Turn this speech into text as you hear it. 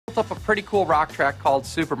Up a pretty cool rock track called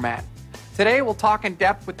Superman. Today we'll talk in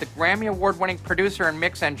depth with the Grammy Award-winning producer and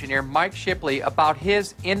mix engineer Mike Shipley about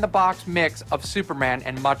his in-the-box mix of Superman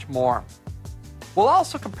and much more. We'll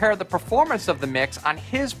also compare the performance of the mix on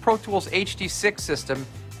his Pro Tools HD6 system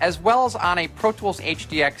as well as on a Pro Tools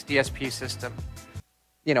HDX DSP system.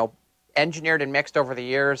 You know, engineered and mixed over the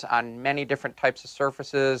years on many different types of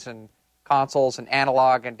surfaces and consoles and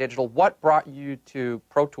analog and digital. What brought you to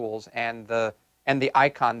Pro Tools and the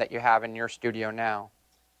icon that you have in your studio now?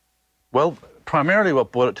 Well, primarily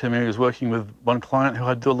what brought it to me was working with one client who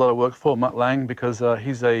I do a lot of work for, Mutt Lang, because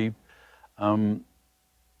he's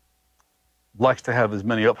likes to have as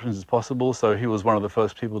many options as possible. So he was one of the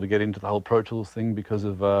first people to get into the whole Pro Tools thing because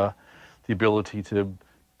of the ability to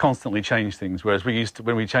constantly change things. Whereas we used to,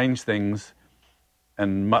 when we change things,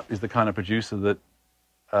 and Mutt is the kind of producer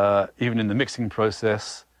that even in the mixing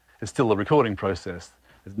process, it's still a recording process.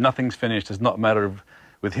 Nothing's finished. It's not a matter of,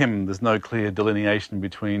 with him, there's no clear delineation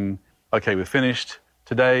between, okay, we're finished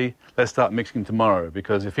today, let's start mixing tomorrow.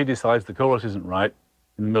 Because if he decides the chorus isn't right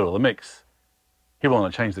in the middle of the mix, he'll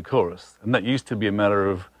want to change the chorus. And that used to be a matter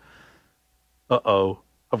of, uh-oh,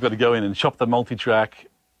 I've got to go in and chop the multi-track,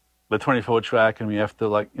 the 24-track, and we have to,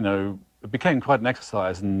 like, you know, it became quite an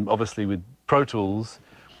exercise. And obviously with Pro Tools,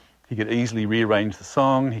 he could easily rearrange the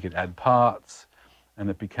song, he could add parts, and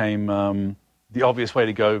it became the obvious way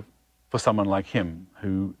to go for someone like him,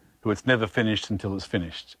 who it's never finished until it's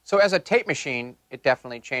finished. So as a tape machine, it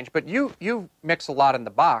definitely changed, but you mix a lot in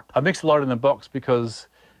the box. I mix a lot in the box because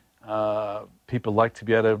people like to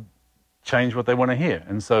be able to change what they want to hear.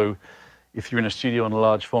 And so if you're in a studio on a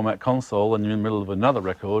large format console and you're in the middle of another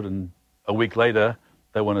record and a week later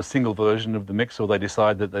they want a single version of the mix, or they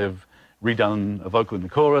decide that they've redone a vocal in the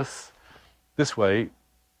chorus, this way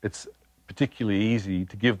it's particularly easy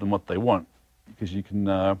to give them what they want, because you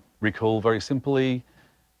can recall very simply,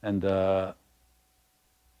 and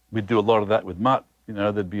we'd do a lot of that with Mutt. You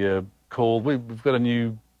know, there'd be a call, we've got a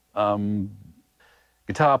new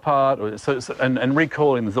guitar part, or and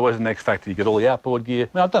recalling, there's always an X factor. You get all the outboard gear.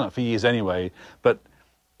 I mean, I've done it for years anyway, but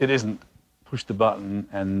it isn't push the button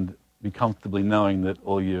and be comfortably knowing that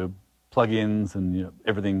all your plugins and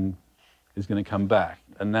everything is going to come back.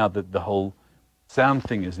 And now that the whole sound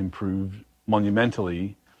thing has improved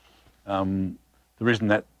monumentally, there isn't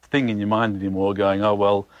that thing in your mind anymore going, oh,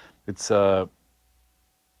 well, it's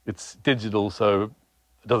digital, so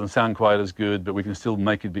it doesn't sound quite as good, but we can still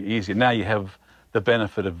make it be easier. Now you have the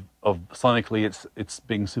benefit of sonically it's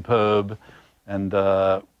being superb, and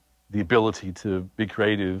the ability to be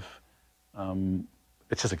creative.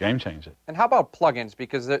 It's just a game changer. And how about plugins?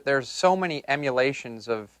 Because there's so many emulations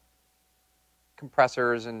of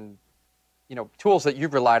compressors and tools that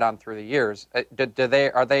you've relied on through the years.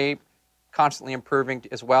 Are they constantly improving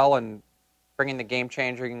as well and bringing the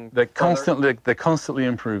game-changing? They're constantly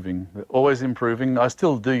improving. They're always improving. I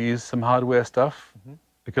still do use some hardware stuff,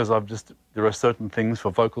 because there are certain things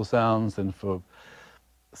for vocal sounds and for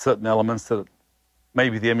certain elements that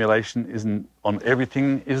maybe the emulation isn't on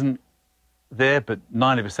everything, isn't there, but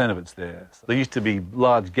 90% of it's there. So there used to be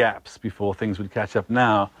large gaps before things would catch up.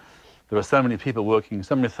 Now there are so many people working,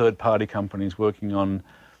 so many third-party companies working on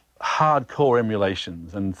hardcore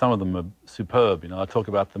emulations, and some of them are superb. I talk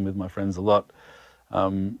about them with my friends a lot,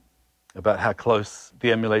 about how close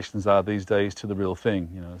the emulations are these days to the real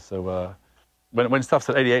thing. So when stuff's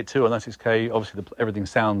at 88.2 or 96K, obviously everything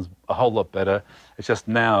sounds a whole lot better. It's just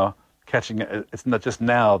now it's not just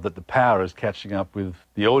now that the power is catching up with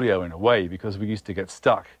the audio in a way, because we used to get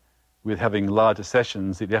stuck with having larger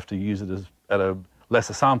sessions that you have to use it at a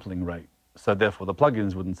lesser sampling rate. So therefore the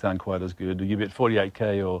plugins wouldn't sound quite as good. You'd be at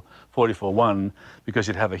 48K or 44.1 because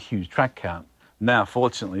you'd have a huge track count. Now,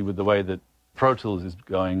 fortunately, with the way that Pro Tools is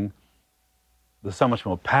going, there's so much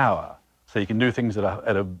more power. So you can do things at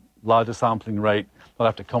a larger sampling rate, not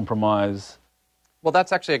have to compromise. Well,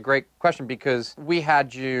 that's actually a great question, because we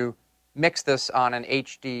had you mix this on an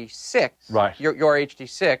HD6. Right. Your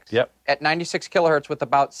HD6. Yep. At 96 kilohertz with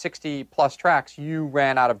about 60-plus tracks, you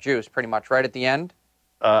ran out of juice pretty much right at the end?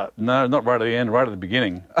 No, not right at the end, right at the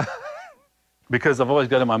beginning. Because I've always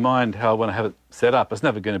got in my mind how I want to have it set up. It's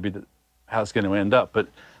never going to be how it's going to end up. But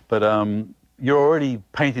you're already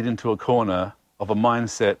painted into a corner of a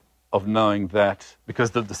mindset of knowing that,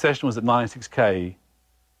 because the session was at 96K,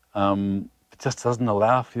 it just doesn't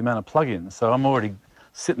allow for the amount of plugins. So I'm already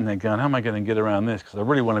sitting there going, how am I going to get around this? Because I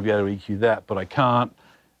really want to be able to EQ that, but I can't.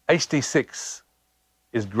 HD6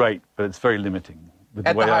 is great, but it's very limiting. With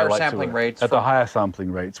at the way the higher I like sampling rates? At the higher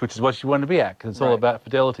sampling rates, which is what you want to be at, because it's all about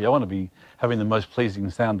fidelity. I want to be having the most pleasing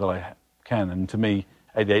sound that I can, and to me,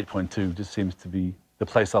 88.2 just seems to be the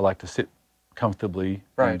place I like to sit comfortably,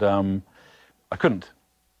 Right. and I couldn't.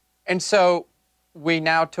 And so we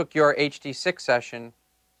now took your HD6 session,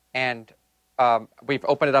 and we've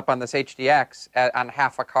opened it up on this HDX on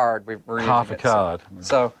half a card. We're Half using a it. card.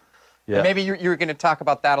 So Yeah. and maybe you were going to talk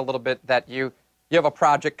about that a little bit, that you have a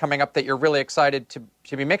project coming up that you're really excited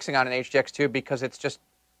to be mixing on an HDX2 because it's just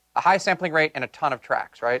a high sampling rate and a ton of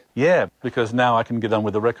tracks, right? Yeah, because now I can get on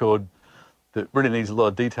with a record that really needs a lot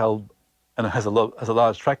of detail and it has a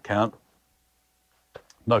large track count.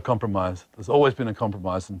 No compromise. There's always been a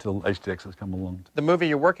compromise until HDX has come along. The movie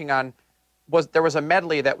you're working on, there was a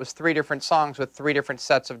medley that was 3 different songs with 3 different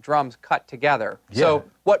sets of drums cut together. Yeah. So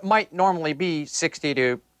what might normally be 60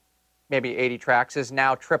 to maybe 80 tracks is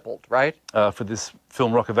now tripled, right? For this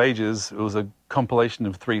film Rock of Ages, it was a compilation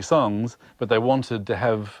of 3 songs, but they wanted to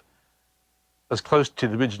have as close to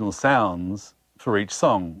the original sounds for each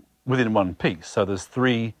song within one piece. So there's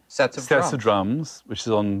 3 Sets of drums, which is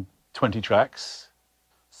on 20 tracks.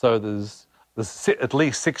 So there's at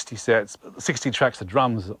least 60 tracks of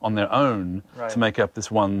drums on their own to make up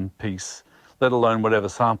this one piece, let alone whatever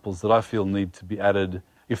samples that I feel need to be added,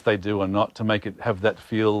 if they do or not, to make it have that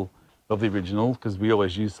feel of the original, because we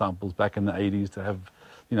always use samples back in the 80s to have,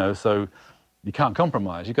 so you can't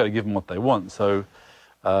compromise. You've got to give them what they want. So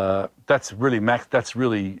that's really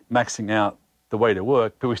maxing out the way to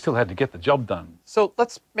work, but we still had to get the job done. So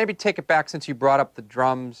let's maybe take it back, since you brought up the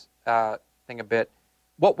drums thing a bit.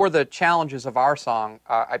 What were the challenges of our song?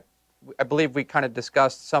 I believe we kind of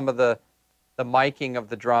discussed some of the miking of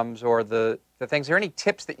the drums or the things. Are there any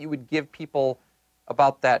tips that you would give people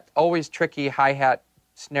about that always tricky hi-hat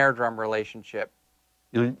snare drum relationship?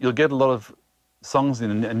 You'll get a lot of songs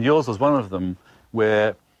in, and yours was one of them,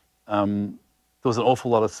 where there was an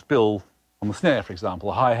awful lot of spill on the snare, for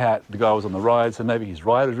example. A hi-hat, the guy was on the ride, so maybe his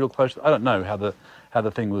ride was real close. I don't know how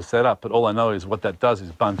the thing was set up, but all I know is what that does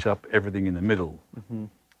is bunch up everything in the middle. Mm-hmm.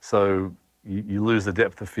 So you lose the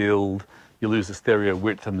depth of field, you lose the stereo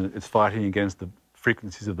width, and it's fighting against the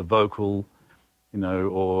frequencies of the vocal,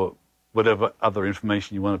 or whatever other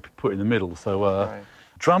information you want to put in the middle. So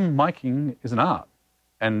drum miking is an art,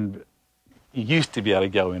 and you used to be able to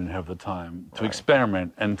go in and have the time to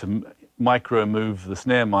experiment and to micro move the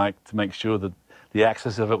snare mic to make sure that the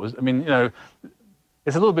axis of it was,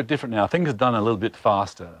 it's a little bit different now. Things are done a little bit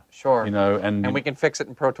faster. Sure. And we can fix it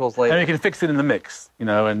in Pro Tools later. And you can fix it in the mix,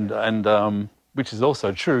 and which is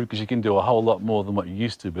also true, because you can do a whole lot more than what you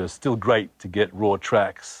used to, but it's still great to get raw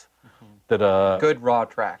tracks that are... Good raw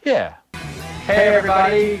tracks. Yeah. Hey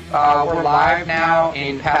everybody, we're live now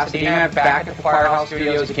in Pasadena, back at the Firehouse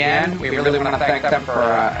Studios again. We really want to thank them for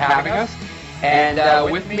having us.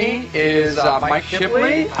 And with me is Mike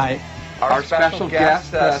Shipley. Hi. Our special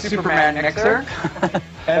guest, Superman mixer.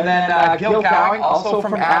 And then Gil Cowing, also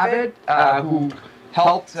from Avid, who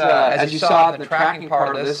helped, as you saw, the tracking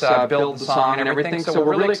part of this, build the song and everything. So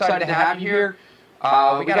we're really excited to have you here.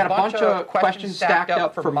 We got a bunch of questions stacked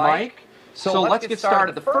up for Mike. So let's get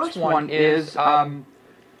started. The first one is from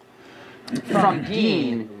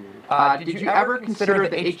Dean. Did you ever consider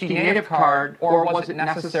the HD native card, or was it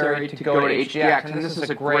necessary to go to HDX? And this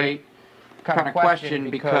is a great kind of question,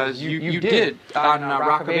 because you did on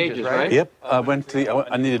Rock of Ages, right? Yep.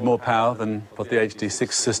 I needed more power than what the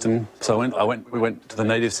HD6 system, so we went to the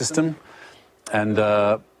native system, and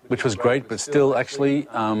which was great, but still, actually,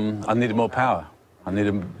 I needed more power. I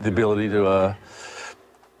needed the ability to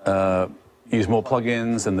use more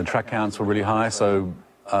plugins, and the track counts were really high, so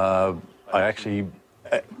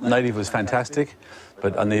native was fantastic,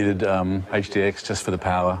 but I needed HDX just for the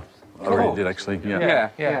power. Cool. I really did, actually.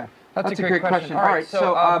 Yeah. That's a great question. All right,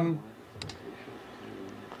 so on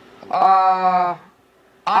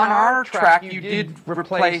our track, you did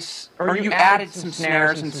replace, or you added some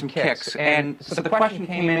snares and some kicks, and so the question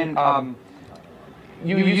came in.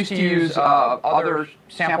 You used to use other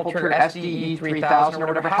sample trigger, SDE 3000 or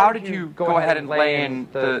whatever. How did you go ahead and lay in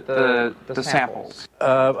the samples?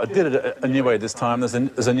 I did it a new way this time. There's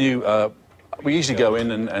a new. We usually go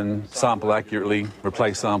in and sample accurately,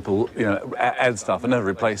 replace sample, add stuff. I never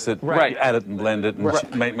replace it. Right. Add it and blend it,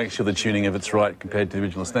 and make sure the tuning of it's right compared to the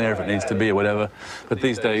original snare if it needs to be or whatever. But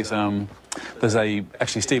these days,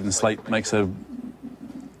 actually Stephen Slate makes an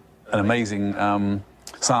amazing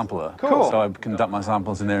sampler. Cool. So I can dump my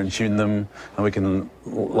samples in there and tune them, and we can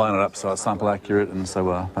line it up so it's sample accurate, and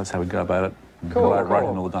so that's how we go about it. Cool. Write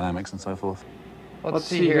in all the dynamics and so forth. Let's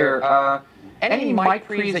see here. Any mic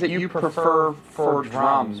pre's that you prefer for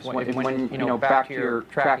drums when back to your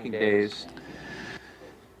tracking days?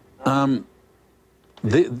 That's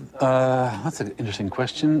an interesting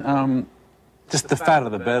question. Just the fatter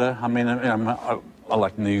the better. I mean, I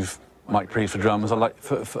like Neve mic pre's for drums. I like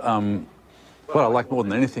what I like more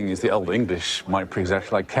than anything is the old English mic pregs,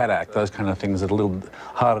 actually like Cat, those kind of things that are a little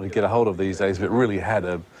harder to get a hold of these days, but really had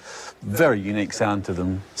a very unique sound to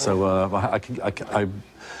them. So I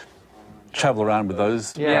travel around with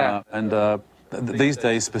those. Yeah. These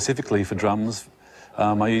days, specifically for drums,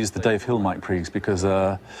 I use the Dave Hill mic pregs because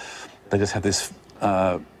they just have this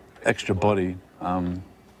extra body.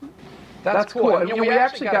 That's cool. And, we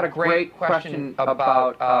actually got a great question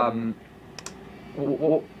about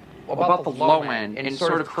the low end and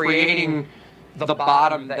sort of creating the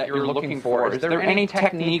bottom that you're looking for. Is there any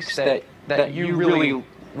techniques that you really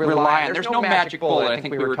rely on? There's no magic bullet. I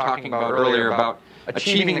think we were talking about earlier about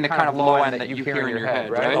achieving the kind of low end that you hear in your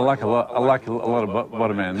head, right? I like a lot of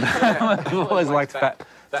bottom end. I've always liked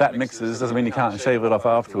fat mixes. Doesn't mean you can't shave it off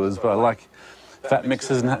afterwards, but I like fat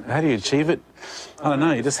mixes. And how do you achieve it? I don't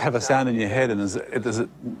know. You just have a sound in your head, and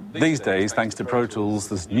these days, thanks to Pro Tools,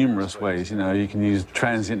 there's numerous ways. You know, you can use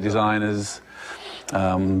transient designers,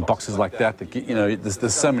 boxes like that. You know,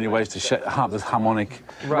 there's so many ways to there's harmonic,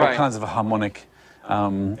 all kinds of harmonic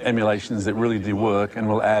emulations that really do work, and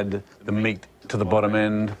will add the meat to the bottom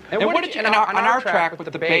end. And what did you, on our track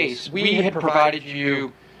with the bass, we had provided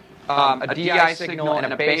you a DI signal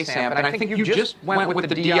and a bass amp, and I think you just went with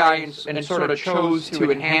the DI and sort of chose to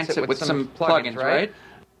enhance it with some plugins, right?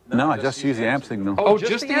 No, I just use the amp signal. Oh,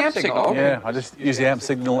 just the amp signal? Okay. Yeah, I just use the amp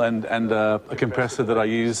signal and a compressor that I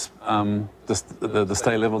use, the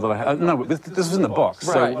stay level that I have. No, this was in the box.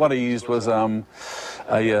 Right. So what I used was a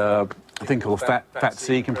thing called Fat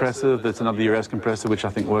C compressor. That's another ERS compressor, which I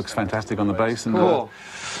think works fantastic on the bass. And, cool.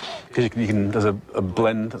 Because there's a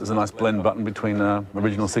blend, there's a nice blend button between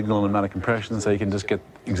original signal and amount of compression, so you can just get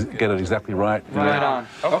it exactly right. Right on.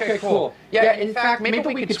 Okay, cool. Yeah, in fact, maybe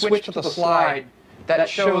we could switch to the slide that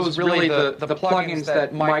shows really the plugins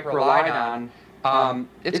that Mike relied on.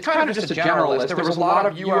 It's kind of just a general list. There was a lot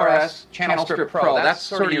of URS, Channel Strip Pro. That's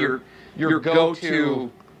sort of your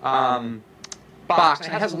go-to box.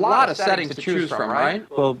 And it has a lot of settings to choose from, right?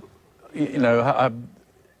 Well, you know,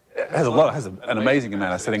 it has an amazing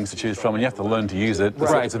amount of settings to choose from, and you have to learn to use it.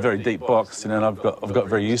 Right. It's a very deep box, you know, and I've got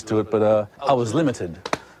very used to it. But I was limited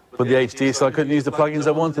with the HD, so I couldn't use the plugins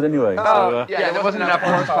I wanted anyway. Oh, yeah, there wasn't enough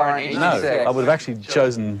horsepower in HD6. No, I would have actually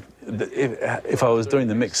chosen if I was doing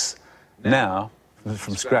the mix now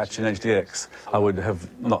from scratch in HDX. I would have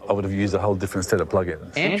used a whole different set of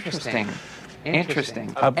plugins. Interesting.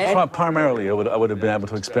 Primarily, I would have been able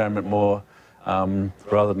to experiment more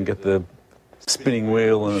rather than get the spinning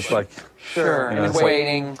wheel, and it's like sure, you know, and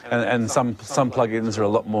waiting. And some plugins are a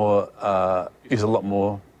lot more use a lot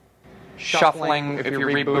more shuffling if you're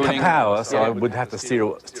rebooting power, so I would have to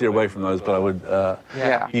steer away from those. But I would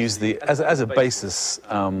use the as a basis.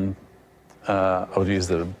 I would use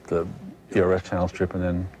the ERS channel strip and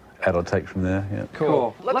then add or take from there. Yeah.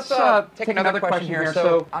 Cool. Let's take another question here.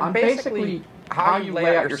 So on basically how you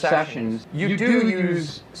lay out your sessions, you do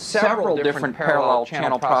use several different parallel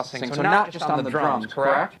channel processing, so not just on the drums,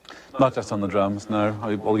 correct? Not just on the drums, no.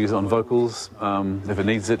 I'll use it on vocals if it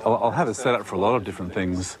needs it. I'll have it set up for a lot of different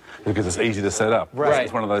things because it's easy to set up. Right.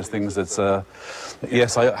 It's one of those things that's,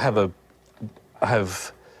 yes, I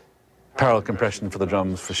have parallel compression for the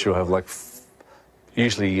drums for sure. I have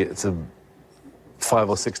usually it's 5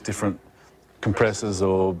 or 6 different compressors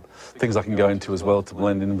or things I can go into as well to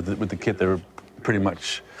blend in with the kit. They're pretty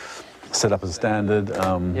much set up as standard, you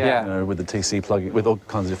know, with the TC plugin, with all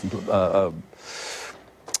kinds of different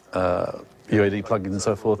UAD plugins and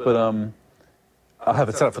so forth. But I'll have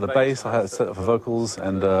it set up for the bass, I'll have it set up for vocals,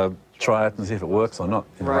 and try it and see if it works or not.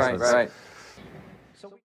 You know, right.